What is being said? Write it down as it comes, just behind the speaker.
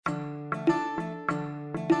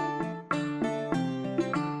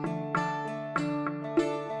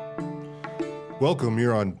Welcome.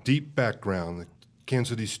 You're on Deep Background, the Kansas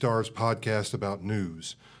City Star's podcast about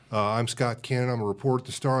news. I'm Scott Cannon. I'm a reporter at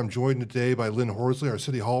the Star. I'm joined today by Lynn Horsley, our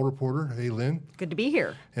City Hall reporter. Hey, Lynn. Good to be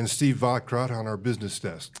here. And Steve Vodkrot on our business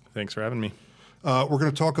desk. Thanks for having me. We're going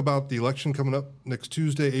to talk about the election coming up next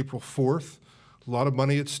Tuesday, April 4th. A lot of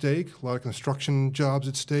money at stake, a lot of construction jobs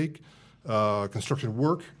at stake, construction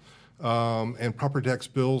work, and property tax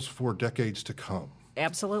bills for decades to come.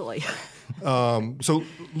 Absolutely. So,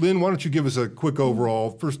 Lynn, why don't you give us a quick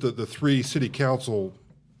overall, first the three city council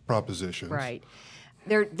propositions. Right.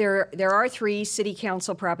 There are three city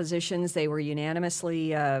council propositions. They were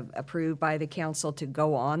unanimously approved by the council to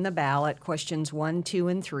go on the ballot, questions 1, 2,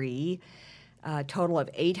 and 3. A total of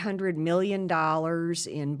 $800 million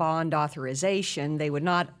in bond authorization. They would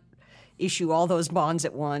not issue all those bonds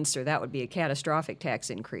at once, or that would be a catastrophic tax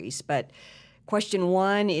increase. But question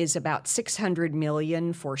 1 is about $600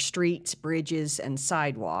 million for streets, bridges, and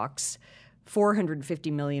sidewalks.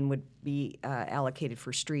 $450 million would be allocated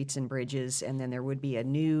for streets and bridges, and then there would be a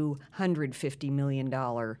new $150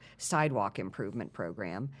 million sidewalk improvement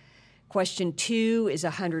program. Question 2 is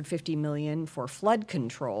 $150 million for flood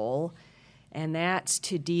control, and that's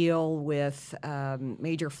to deal with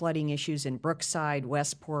major flooding issues in Brookside,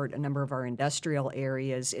 Westport, a number of our industrial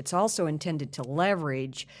areas. It's also intended to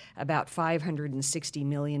leverage about $560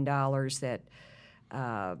 million that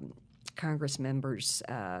Congress members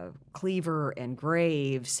Cleaver and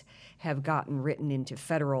Graves have gotten written into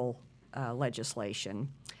federal legislation.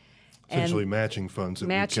 Essentially matching funds that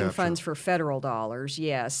we capture. Matching funds for federal dollars,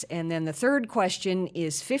 yes. And then the third question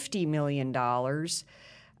is $50 million.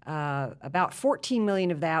 About $14 million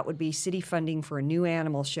of that would be city funding for a new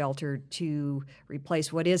animal shelter to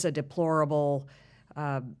replace what is a deplorable,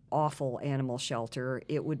 awful animal shelter.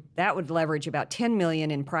 That would leverage about $10 million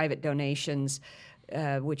in private donations,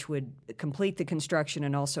 which would complete the construction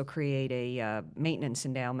and also create a maintenance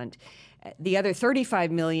endowment. The other $35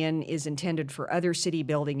 million is intended for other city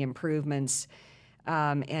building improvements.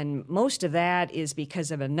 And most of that is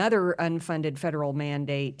because of another unfunded federal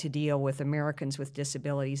mandate to deal with Americans with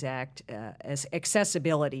Disabilities Act as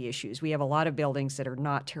accessibility issues. We have a lot of buildings that are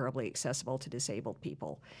not terribly accessible to disabled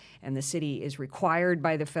people, and the city is required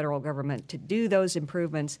by the federal government to do those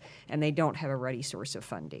improvements, and they don't have a ready source of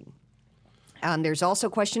funding. There's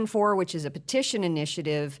also question 4, which is a petition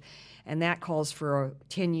initiative, and that calls for a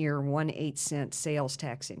 10-year 1/8 cent sales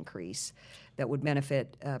tax increase that would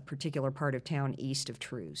benefit a particular part of town east of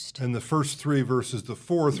Troost. And the first three versus the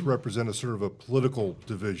fourth represent a sort of a political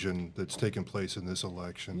division that's taken place in this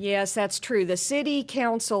election. Yes, that's true. The city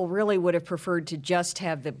council really would have preferred to just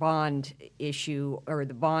have the bond issue or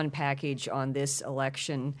the bond package on this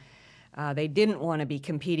election. They didn't want to be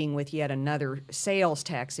competing with yet another sales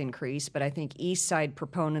tax increase, but I think East Side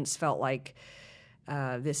proponents felt like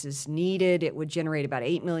this is needed. It would generate about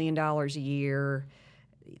 $8 million a year.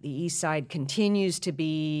 The East Side continues to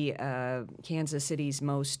be Kansas City's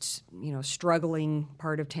most, struggling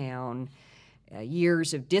part of town.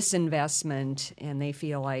 Years of disinvestment, and they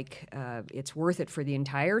feel like it's worth it for the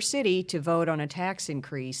entire city to vote on a tax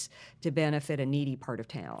increase to benefit a needy part of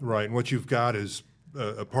town. Right, and what you've got is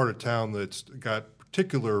a part of town that's got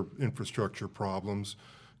particular infrastructure problems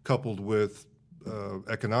coupled with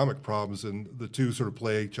economic problems, and the two sort of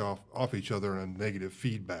play off each other in a negative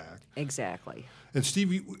feedback. Exactly. And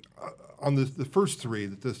Steve, on the first three,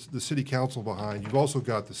 the city council behind, you've also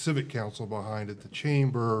got the civic council behind it, the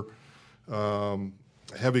chamber,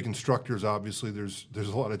 heavy constructors, obviously. There's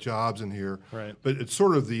a lot of jobs in here. Right. But it's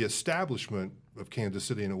sort of the establishment of Kansas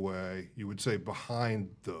City in a way, you would say, behind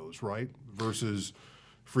those, right? Versus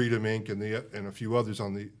Freedom Inc. and a few others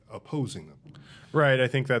on the opposing them. Right. I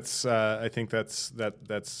think that's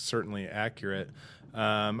certainly accurate.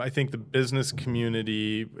 I think the business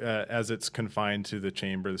community, as it's confined to the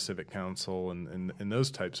chamber, the civic council, and those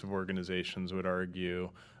types of organizations, would argue,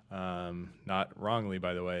 not wrongly,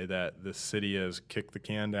 by the way, that the city has kicked the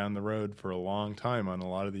can down the road for a long time on a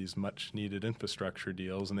lot of these much-needed infrastructure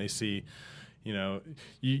deals, and they see. You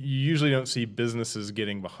usually don't see businesses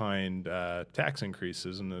getting behind tax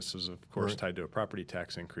increases, and this is, of course, tied to a property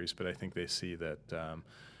tax increase. But I think they see that,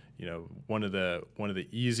 one of the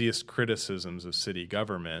easiest criticisms of city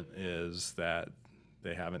government is that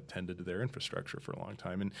they haven't tended to their infrastructure for a long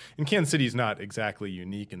time. And Kansas City is not exactly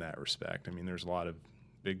unique in that respect. I mean, there's a lot of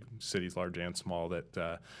big cities, large and small,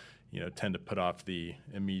 that tend to put off the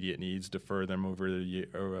immediate needs, defer them over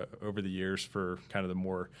the years for kind of the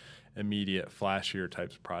more immediate, flashier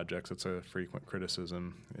types of projects. It's a frequent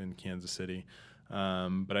criticism in Kansas City.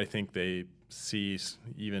 But I think they see,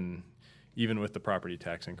 even with the property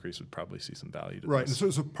tax increase, would probably see some value to this. Right,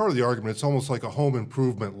 and so part of the argument, it's almost like a home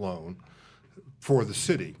improvement loan for the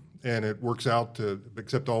city. And it works out to,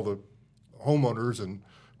 except all the homeowners and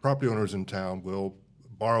property owners in town will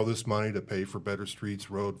borrow this money to pay for better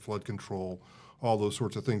streets, road, flood control, all those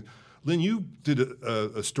sorts of things. Lynn, you did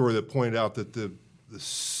a story that pointed out that the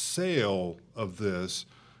sale of this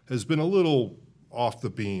has been a little off the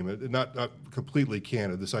beam, not completely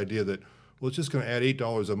candid. This idea that, well, it's just going to add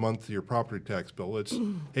 $8 a month to your property tax bill. It's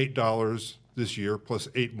 $8 this year plus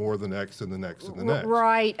 $8 more the next and the next and the next.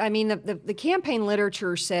 Right. I mean, the campaign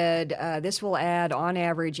literature said this will add on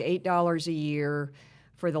average $8 a year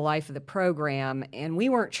for the life of the program, and we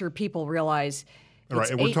weren't sure people realize it's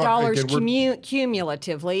 $8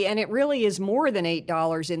 cumulatively, and it really is more than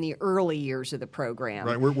 $8 in the early years of the program.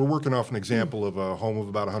 Right. We're working off an example of a home of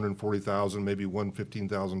about $140,000, maybe one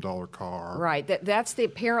 $15,000 car. Right. That's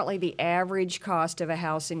apparently the average cost of a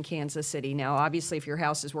house in Kansas City. Now, obviously, if your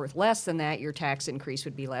house is worth less than that, your tax increase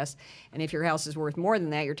would be less, and if your house is worth more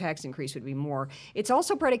than that, your tax increase would be more. It's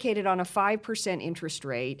also predicated on a 5% interest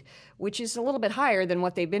rate, which is a little bit higher than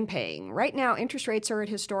what they've been paying. Right now, interest rates are at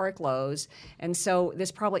historic lows, and so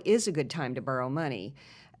this probably is a good time to borrow money.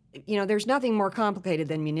 You know, there's nothing more complicated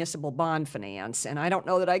than municipal bond finance, and I don't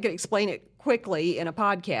know that I could explain it quickly in a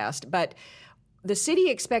podcast, but the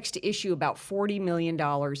city expects to issue about $40 million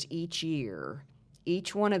each year.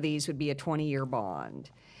 Each one of these would be a 20-year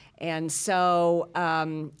bond. And so,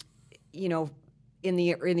 you know, in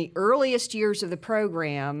the earliest years of the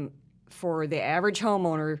program, for the average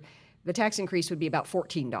homeowner, the tax increase would be about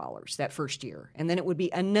 $14 that first year. And then it would be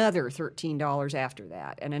another $13 after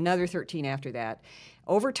that, and another $13 after that.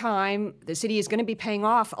 Over time, the city is going to be paying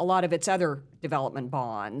off a lot of its other development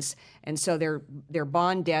bonds, and so their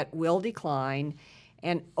bond debt will decline.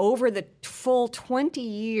 And over the full 20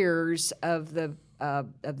 years of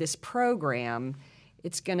this program,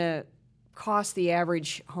 it's going to cost the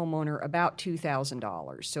average homeowner about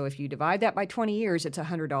 $2,000. So if you divide that by 20 years, it's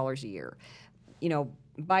 $100 a year. You know,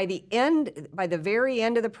 by the very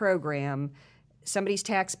end of the program, somebody's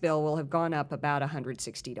tax bill will have gone up about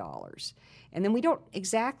 $160. And then we don't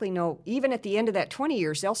exactly know, even at the end of that 20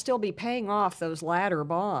 years, they'll still be paying off those ladder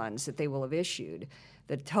bonds that they will have issued.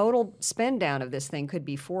 The total spend down of this thing could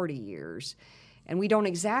be 40 years. And we don't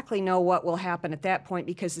exactly know what will happen at that point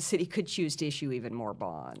because the city could choose to issue even more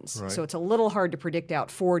bonds. Right. So it's a little hard to predict out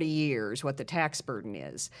 40 years what the tax burden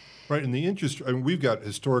is. Right, and the interest, I mean, we've got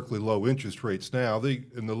historically low interest rates now.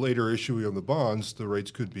 In the later issuing of the bonds, the rates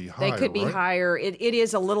could be higher, They could be right? higher. It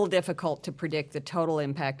is a little difficult to predict the total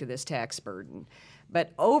impact of this tax burden.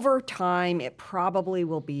 But over time, it probably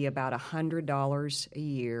will be about $100 a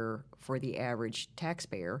year for the average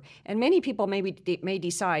taxpayer. And many people may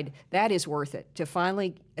decide that is worth it to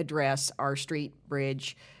finally address our street,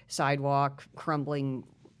 bridge, sidewalk, crumbling,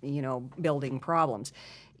 building problems.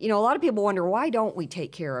 A lot of people wonder, why don't we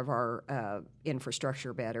take care of our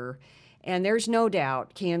infrastructure better? And there's no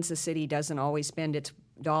doubt Kansas City doesn't always spend its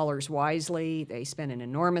dollars wisely. They spend an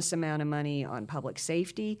enormous amount of money on public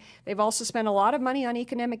safety. They've also spent a lot of money on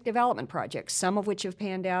economic development projects, some of which have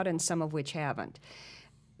panned out and some of which haven't.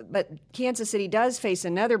 But Kansas City does face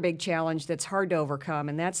another big challenge that's hard to overcome,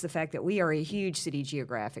 and that's the fact that we are a huge city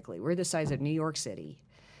geographically. We're the size of New York City,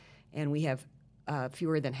 and we have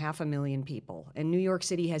fewer than 500,000 people. And New York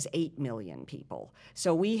City has 8 million people.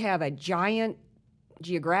 So we have a giant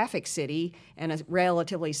geographic city and a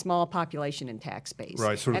relatively small population and tax base.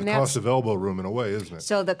 Right, sort of the cost of elbow room in a way, isn't it?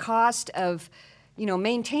 So the cost of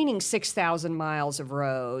maintaining 6,000 miles of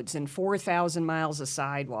roads and 4,000 miles of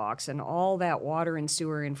sidewalks and all that water and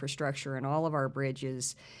sewer infrastructure and all of our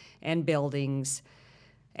bridges and buildings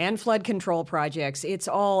and flood control projects, it's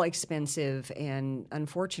all expensive, and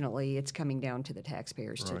unfortunately, it's coming down to the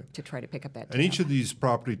taxpayers to try to pick up that tab. And each of these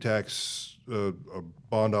property tax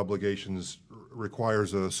bond obligations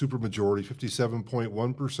requires a supermajority,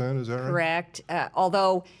 57.1%, is that right? Correct.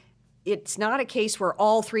 Although it's not a case where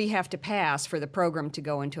all three have to pass for the program to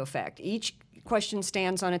go into effect. Each question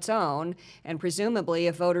stands on its own, and presumably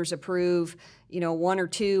if voters approve, one or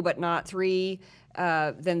two but not three,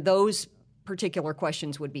 then those particular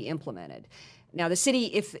questions would be implemented. Now, the city,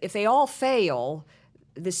 if they all fail,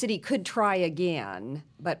 the city could try again,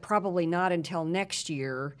 but probably not until next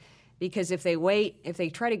year, because if they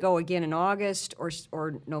try to go again in August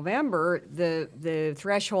or November, the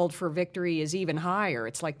threshold for victory is even higher.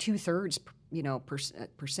 It's like 2/3,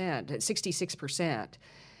 percent, 66%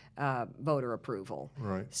 voter approval.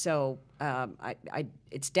 Right. So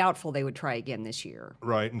it's doubtful they would try again this year.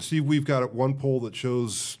 Right. And Steve, we've got one poll that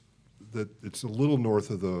shows that it's a little north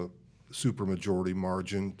of the supermajority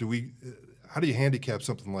margin. how do you handicap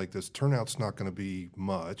something like this? Turnout's not going to be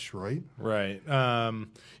much, right? Right.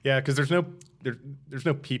 Yeah, because there's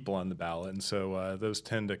no people on the ballot, and so those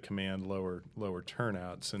tend to command lower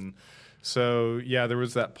turnouts. And so yeah, there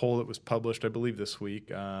was that poll that was published, I believe, this week.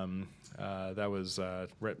 That was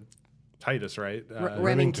Titus, right?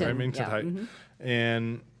 Remington. Yeah.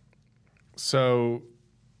 And so,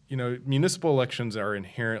 municipal elections are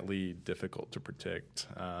inherently difficult to predict.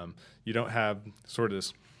 You don't have sort of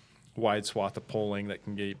this wide swath of polling that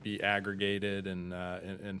can be aggregated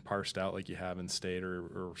and parsed out like you have in state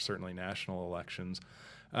or certainly national elections.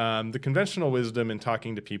 The conventional wisdom in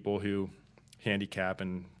talking to people who handicap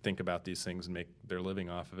and think about these things and make their living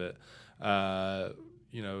off of it,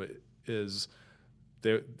 is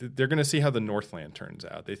they're going to see how the Northland turns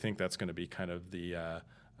out. They think that's going to be kind of the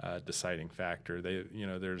deciding factor.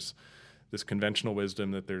 There's this conventional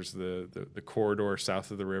wisdom that there's the corridor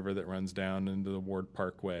south of the river that runs down into the Ward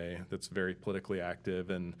Parkway that's very politically active,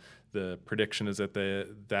 and the prediction is that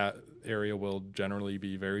that area will generally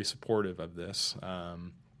be very supportive of this.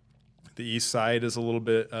 The east side is a little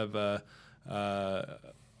bit of a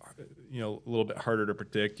little bit harder to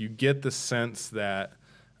predict. You get the sense that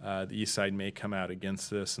the east side may come out against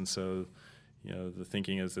this, and so the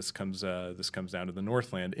thinking is this comes down to the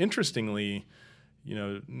Northland. Interestingly,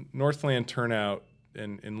 Northland turnout,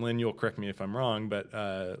 and Lynn, you'll correct me if I'm wrong, but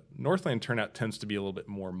Northland turnout tends to be a little bit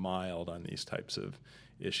more mild on these types of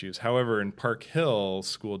issues. However, in Park Hill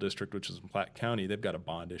School District, which is in Platte County, they've got a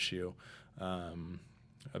bond issue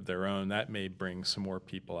of their own. That may bring some more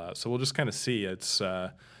people out. So we'll just kind of see. It's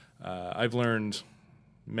I've learned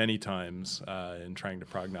many times in trying to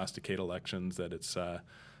prognosticate elections that it's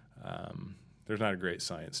there's not a great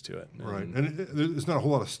science to it. Right, and there's not a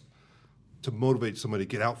whole lot to motivate somebody to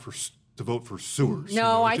get out to vote for sewers.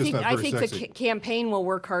 No, I think the campaign will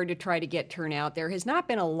work hard to try to get turnout. There has not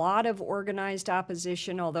been a lot of organized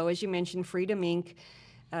opposition, although, as you mentioned, Freedom Inc.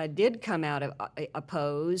 Did come out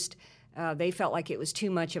opposed. They felt like it was too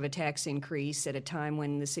much of a tax increase at a time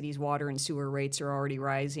when the city's water and sewer rates are already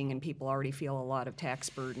rising and people already feel a lot of tax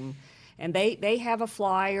burden. And they have a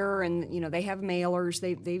flyer, and they have mailers.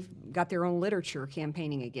 They've got their own literature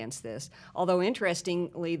campaigning against this. Although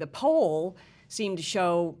interestingly, the poll seemed to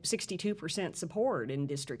show 62% support in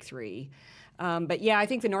District 3. But yeah, I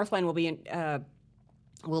think the Northland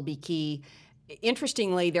will be key.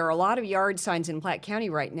 Interestingly, there are a lot of yard signs in Platte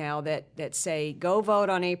County right now that say, "Go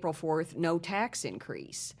vote on April 4th, no tax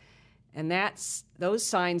increase." And those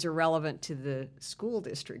signs are relevant to the school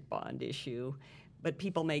district bond issue. But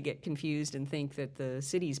people may get confused and think that the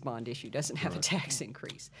city's bond issue doesn't have a tax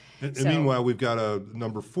increase. And meanwhile, we've got a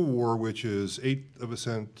number 4, which is 1/8 of a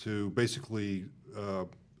cent to basically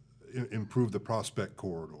improve the Prospect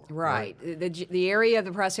Corridor. Right. The area of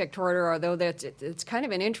the Prospect Corridor, although it's kind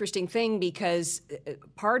of an interesting thing because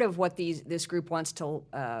part of what this group wants to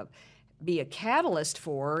be a catalyst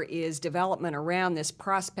for is development around this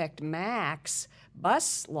Prospect Max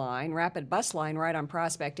bus line, rapid bus line right on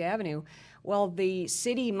Prospect Avenue. Well, the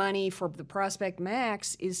city money for the Prospect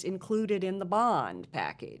Max is included in the bond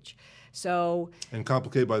package. And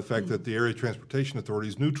complicated by the fact that the Area Transportation Authority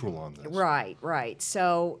is neutral on this. Right.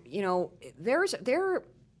 So, there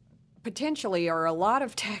potentially are a lot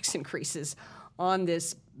of tax increases on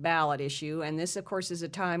this ballot issue, and this, of course, is a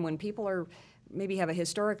time when people maybe have a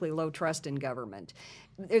historically low trust in government.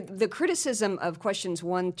 The criticism of questions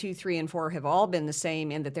 1, 2, 3, and 4 have all been the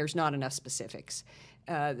same in that there's not enough specifics.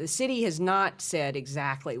 The city has not said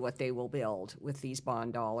exactly what they will build with these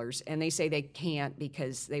bond dollars, and they say they can't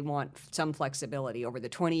because they want some flexibility. Over the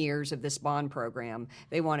 20 years of this bond program,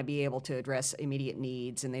 they want to be able to address immediate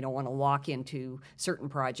needs, and they don't want to lock into certain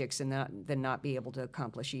projects and then not be able to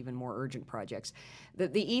accomplish even more urgent projects.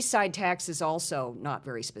 The East Side tax is also not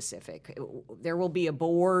very specific. There will be a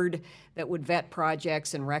board that would vet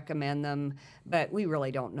projects and recommend them, but we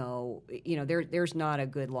really don't know. There's not a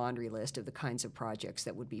good laundry list of the kinds of projects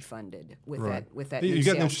that would be funded with that. You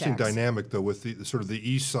got an interesting tax. dynamic though with the sort of the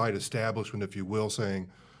East Side establishment, if you will, saying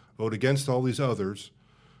vote against all these others,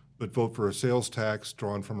 but vote for a sales tax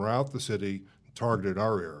drawn from throughout the city, targeted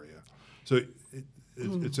our area. So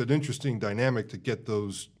it's an interesting dynamic to get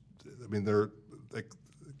those. I mean, they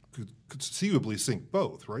could conceivably sink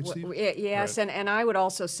both, right, Steve? Yes, right. And I would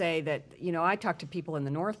also say that, I talk to people in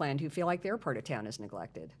the Northland who feel like their part of town is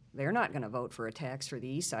neglected. They're not going to vote for a tax for the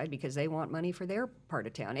East Side because they want money for their part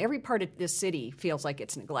of town. Every part of this city feels like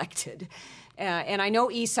it's neglected. And I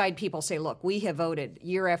know East Side people say, look, we have voted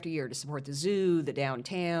year after year to support the zoo, the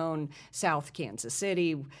downtown, South Kansas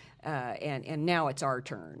City, and now it's our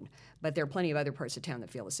turn. But there are plenty of other parts of town that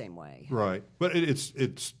feel the same way. Right. But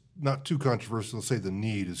it's not too controversial to say the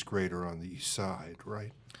need is greater on the east side,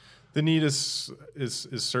 right? The need is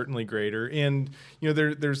certainly greater, and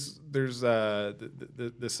there's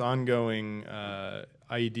this ongoing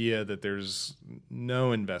idea that there's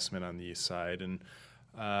no investment on the east side, and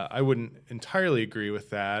I wouldn't entirely agree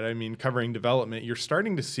with that. I mean, covering development, you're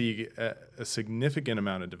starting to see a significant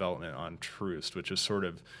amount of development on Troost, which has sort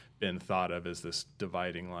of been thought of as this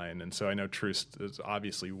dividing line, and so I know Troost is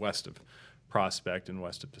obviously west of Prospect and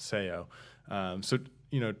west of Paseo, so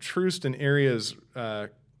Troost and areas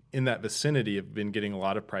in that vicinity have been getting a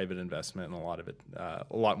lot of private investment and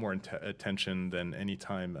a lot more attention than any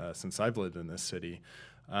time since I've lived in this city.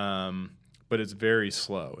 But it's very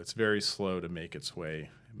slow. It's very slow to make its way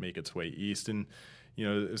east. And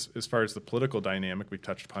as far as the political dynamic, we've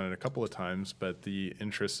touched upon it a couple of times. But the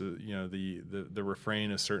interest, the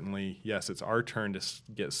refrain is certainly yes. It's our turn to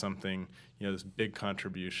get something. This big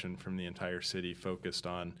contribution from the entire city focused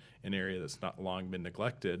on an area that's not long been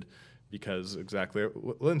neglected. Because exactly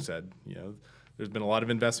what Lynn said, there's been a lot of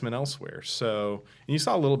investment elsewhere. So, and you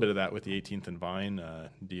saw a little bit of that with the 18th and Vine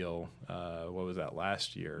deal. What was that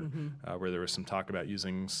last year, where there was some talk about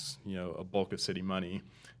using, a bulk of city money,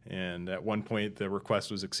 and at one point the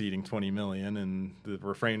request was exceeding $20 million, and the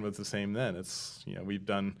refrain was the same then. It's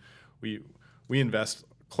we invest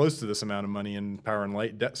close to this amount of money in power and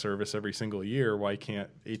light debt service every single year. Why can't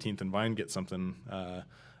 18th and Vine get something?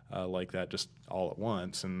 Like that just all at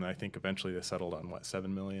once, and I think eventually they settled on $7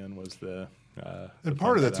 million was the. And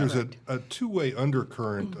part of that, there's a two-way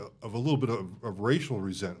undercurrent of a little bit of racial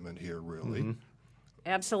resentment here, really. Mm-hmm.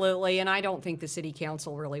 Absolutely, and I don't think the city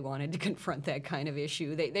council really wanted to confront that kind of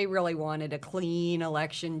issue. They really wanted a clean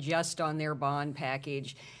election just on their bond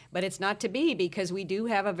package, but it's not to be because we do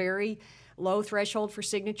have a very low threshold for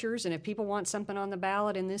signatures, and if people want something on the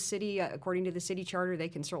ballot in this city, according to the city charter, they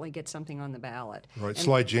can certainly get something on the ballot. Right.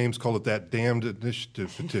 Sly James called it that damned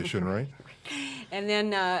initiative petition, right? And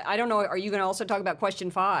then, I don't know, are you going to also talk about question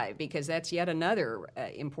 5? Because that's yet another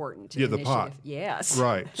important initiative. The pot. Yes.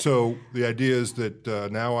 Right. So the idea is that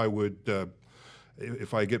now I would,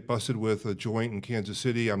 if I get busted with a joint in Kansas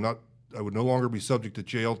City, I would no longer be subject to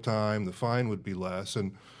jail time. The fine would be less.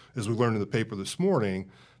 And as we learned in the paper this morning,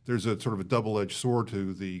 there's a sort of a double-edged sword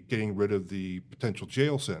to the getting rid of the potential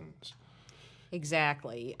jail sentence.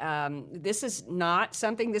 Exactly. This is not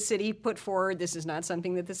something the city put forward. This is not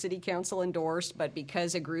something that the city council endorsed, but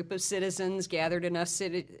because a group of citizens gathered enough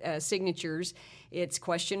signatures, it's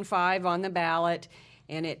question 5 on the ballot,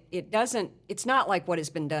 and it's not like what has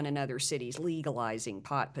been done in other cities, legalizing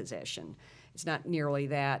pot possession. It's not nearly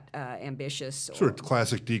that ambitious. Sort of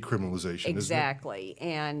classic decriminalization, exactly.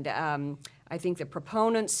 Isn't it? And I think the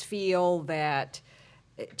proponents feel that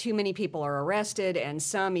too many people are arrested and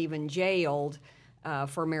some even jailed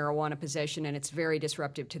for marijuana possession, and it's very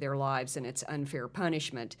disruptive to their lives and it's unfair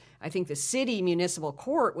punishment. I think the city municipal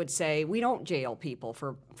court would say we don't jail people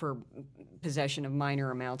for possession of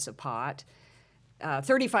minor amounts of pot.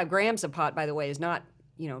 35 grams of pot, by the way, is not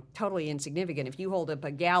totally insignificant. If you hold up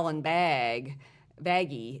a gallon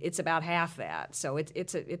baggie, it's about half that. So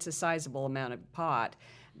it's a sizable amount of pot.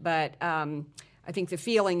 But I think the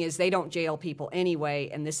feeling is they don't jail people anyway,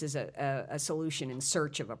 and this is a solution in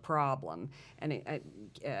search of a problem. And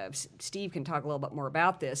Steve can talk a little bit more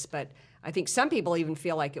about this, but I think some people even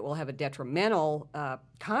feel like it will have a detrimental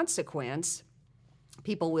consequence.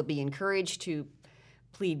 People will be encouraged to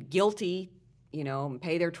plead guilty, and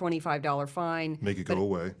pay their $25 fine. Make it go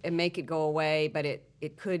away. And make it go away, but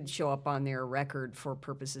it could show up on their record for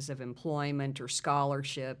purposes of employment or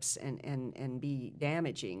scholarships and be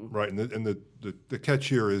damaging. Right, and the catch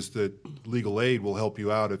here is that legal aid will help you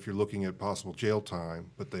out if you're looking at possible jail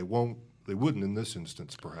time, but they wouldn't in this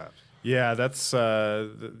instance, perhaps. Yeah, that's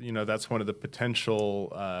that's one of the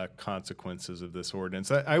potential consequences of this ordinance.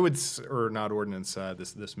 I would, or not ordinance,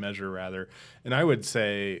 this measure rather, and I would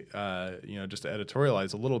say, just to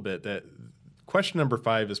editorialize a little bit, that question number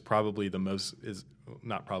 5 is probably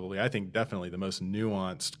I think definitely the most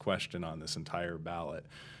nuanced question on this entire ballot.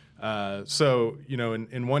 So,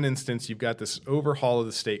 in one instance, you've got this overhaul of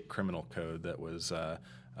the state criminal code that was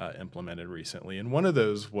implemented recently, and one of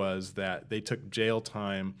those was that they took jail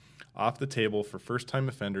time off the table for first-time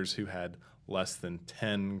offenders who had less than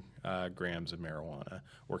 10 grams of marijuana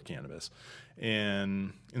or cannabis.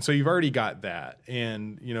 And so you've already got that.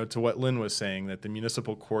 And, to what Lynn was saying, that the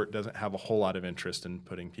municipal court doesn't have a whole lot of interest in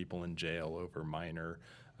putting people in jail over minor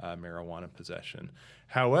marijuana possession.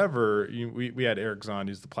 However, we had Eric Zond,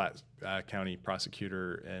 who's the Platte County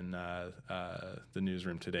prosecutor, in the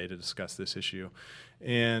newsroom today to discuss this issue.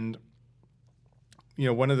 And,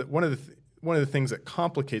 one of the things that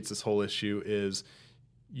complicates this whole issue is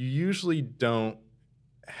you usually don't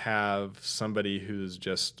have somebody who's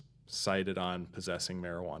just cited on possessing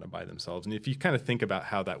marijuana by themselves. And if you kind of think about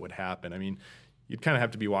how that would happen, I mean, you'd kind of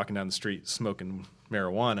have to be walking down the street smoking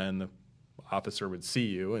marijuana, and the officer would see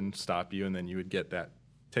you and stop you, and then you would get that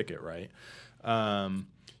ticket, right? And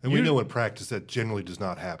we know in practice that generally does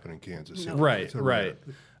not happen in Kansas City. Right, right.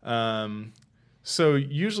 So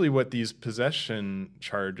usually what these possession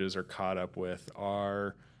charges are caught up with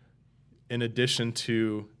are in addition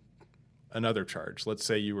to another charge. Let's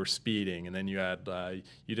say you were speeding, and then you had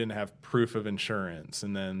you didn't have proof of insurance,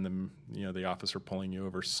 and then the officer pulling you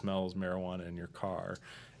over smells marijuana in your car,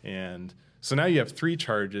 and so now you have 3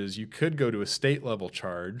 charges. You could go to a state level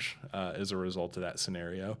charge as a result of that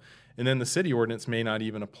scenario, and then the city ordinance may not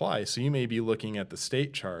even apply. So you may be looking at the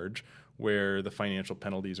state charge where the financial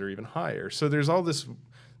penalties are even higher. So there's all this.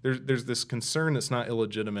 There's this concern that's not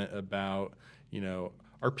illegitimate about,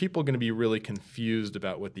 are people going to be really confused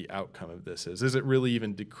about what the outcome of this is? Is it really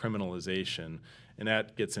even decriminalization? And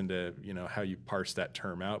that gets into, how you parse that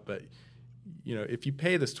term out. But, if you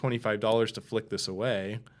pay this $25 to flick this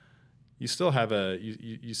away, you still have a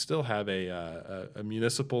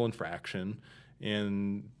municipal infraction.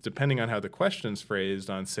 And depending on how the question's phrased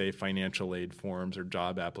on, say, financial aid forms or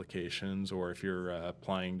job applications, or if you're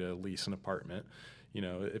applying to lease an apartment,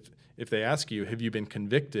 if they ask you, have you been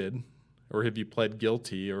convicted or have you pled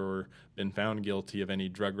guilty or been found guilty of any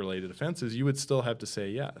drug-related offenses, you would still have to say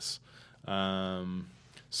yes. There's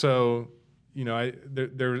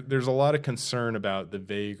a lot of concern about the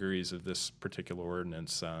vagaries of this particular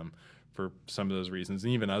ordinance for some of those reasons,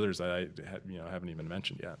 and even others that I haven't even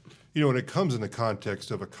mentioned yet. And it comes in the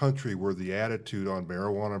context of a country where the attitude on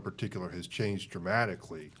marijuana in particular has changed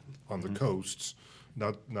dramatically on the coasts,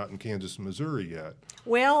 not in Kansas and Missouri yet.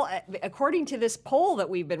 Well, according to this poll that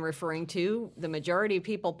we've been referring to, the majority of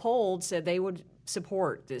people polled said they would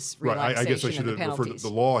support this relaxation I guess I should of the have referred penalties. to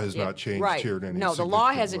the law has not changed here in any No, the law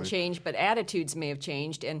significant hasn't way. changed, but attitudes may have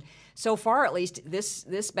changed. And so far, at least,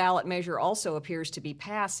 this ballot measure also appears to be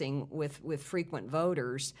passing with frequent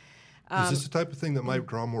voters. Is this the type of thing that might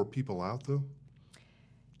draw more people out, though,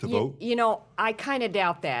 to vote? I kind of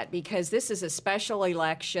doubt that, because this is a special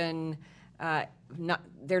election.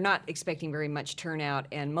 They're not expecting very much turnout,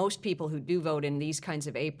 and most people who do vote in these kinds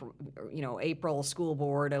of April school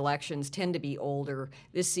board elections tend to be older.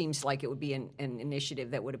 This seems like it would be an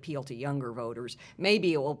initiative that would appeal to younger voters.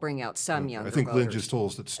 Maybe it will bring out some younger voters. I think Lynn just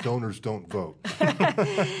told us that stoners don't vote.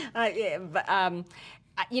 I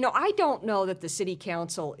don't know that the city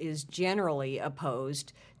council is generally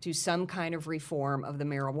opposed to some kind of reform of the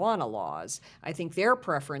marijuana laws. I think their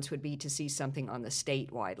preference would be to see something on the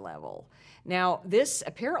statewide level. Now, this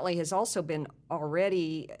apparently has also been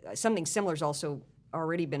something similar has also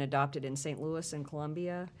already been adopted in St. Louis and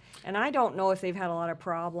Columbia. And I don't know if they've had a lot of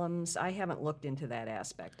problems. I haven't looked into that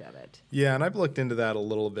aspect of it. Yeah, and I've looked into that a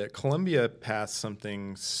little bit. Columbia passed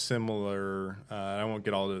something similar. I won't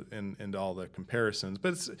get into all the comparisons,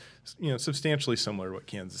 but it's substantially similar to what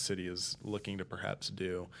Kansas City is looking to perhaps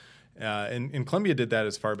do. And Columbia did that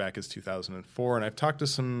as far back as 2004. And I've talked to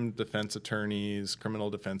some defense attorneys, criminal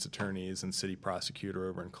defense attorneys, and city prosecutor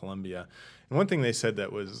over in Columbia. And one thing they said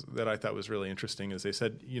that I thought was really interesting is they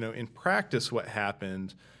said, in practice, what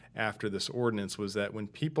happened after this ordinance was that when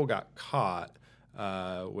people got caught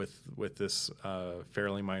with this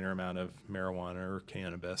fairly minor amount of marijuana or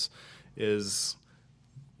cannabis, is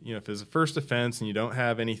if it's a first offense and you don't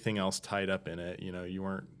have anything else tied up in it,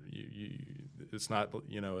 it's not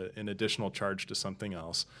an additional charge to something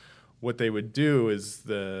else. What they would do is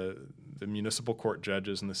the municipal court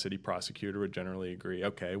judges and the city prosecutor would generally agree,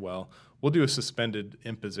 okay, well, we'll do a suspended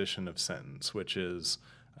imposition of sentence, which is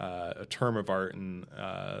a term of art in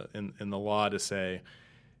the law to say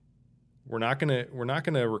we're not going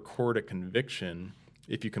to record a conviction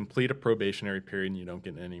if you complete a probationary period and you don't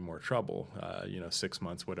get in any more trouble, 6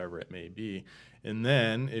 months, whatever it may be. And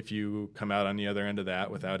then if you come out on the other end of that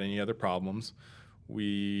without any other problems,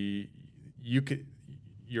 there's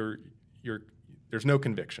no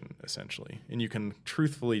conviction, essentially. And you can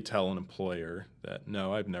truthfully tell an employer that,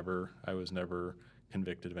 no, I was never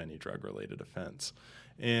convicted of any drug-related offense.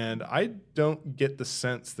 And I don't get the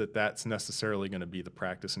sense that that's necessarily going to be the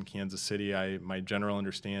practice in Kansas City. My general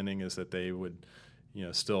understanding is that they would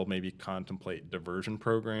still maybe contemplate diversion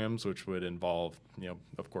programs, which would involve,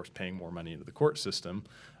 of course, paying more money into the court system.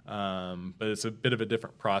 But it's a bit of a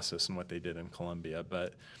different process than what they did in Columbia.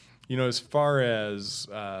 But, as far as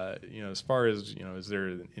is there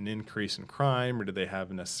an increase in crime, or do they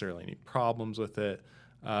have necessarily any problems with it?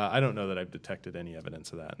 I don't know that I've detected any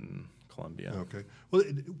evidence of that in Columbia. Okay. Well,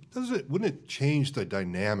 wouldn't it change the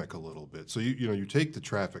dynamic a little bit? So you take the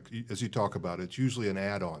traffic, as you talk about it, it's usually an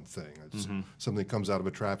add-on thing. It's something that comes out of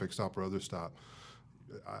a traffic stop or other stop.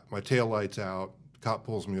 My tail light's out, cop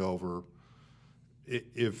pulls me over.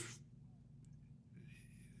 If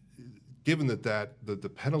given that the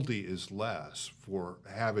penalty is less for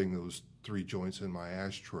having those 3 joints in my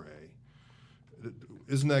ashtray,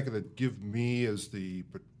 isn't that going to give me as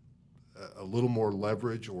a little more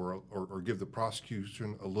leverage, or give the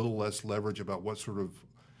prosecution a little less leverage about what sort of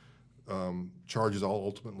charges I'll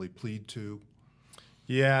ultimately plead to?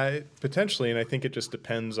 Yeah, potentially, and I think it just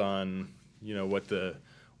depends on what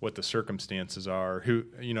the circumstances are.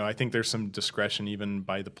 I think there's some discretion even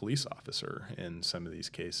by the police officer in some of these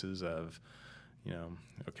cases of,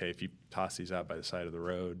 okay, if you toss these out by the side of the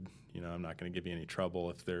road, I'm not going to give you any trouble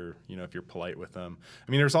if if you're polite with them.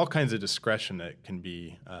 I mean, there's all kinds of discretion that can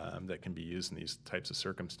be used in these types of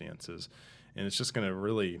circumstances, and it's just going to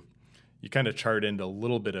really, you kind of chart into a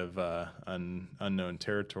little bit of unknown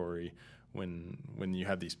territory when you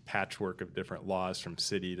have these patchwork of different laws from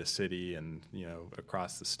city to city and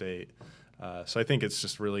across the state. So I think it's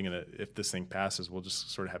just really going to, if this thing passes, we'll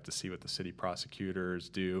just sort of have to see what the city prosecutors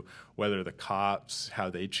do, whether the cops, how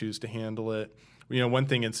they choose to handle it. One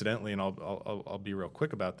thing, incidentally, and I'll be real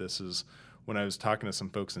quick about this, is when I was talking to some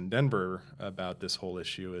folks in Denver about this whole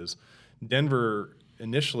issue, is Denver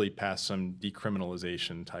initially passed some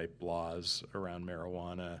decriminalization type laws around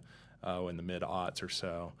marijuana in the mid-aughts or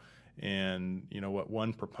so. And what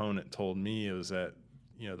one proponent told me was that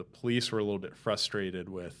the police were a little bit frustrated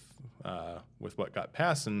with what got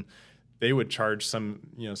passed, and they would charge some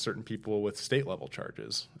certain people with state level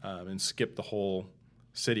charges and skip the whole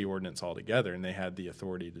city ordinance altogether, and they had the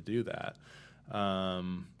authority to do that.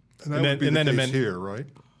 And that would be the case here, right?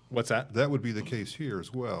 What's that? That would be the case here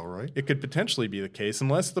as well, right? It could potentially be the case,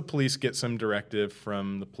 unless the police get some directive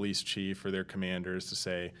from the police chief or their commanders to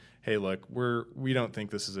say, hey, look, we don't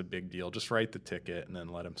think this is a big deal. Just write the ticket and then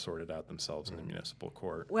let them sort it out themselves in the municipal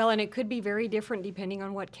court. Well, and it could be very different depending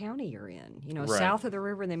on what county you're in. Right. South of the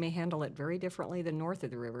river, they may handle it very differently than north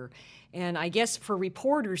of the river. And I guess for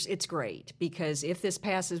reporters, it's great, because if this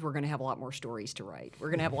passes, we're going to have a lot more stories to write. We're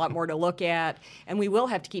going to have a lot more to look at, and we will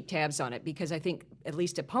have to keep tabs on it, because I think at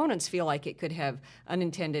least opponents feel like it could have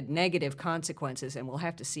unintended negative consequences, and we'll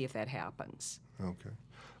have to see if that happens. Okay.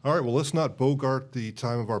 All right, well, let's not bogart the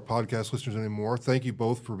time of our podcast listeners anymore. Thank you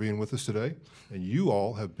both for being with us today, and you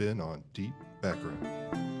all have been on Deep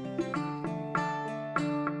Background.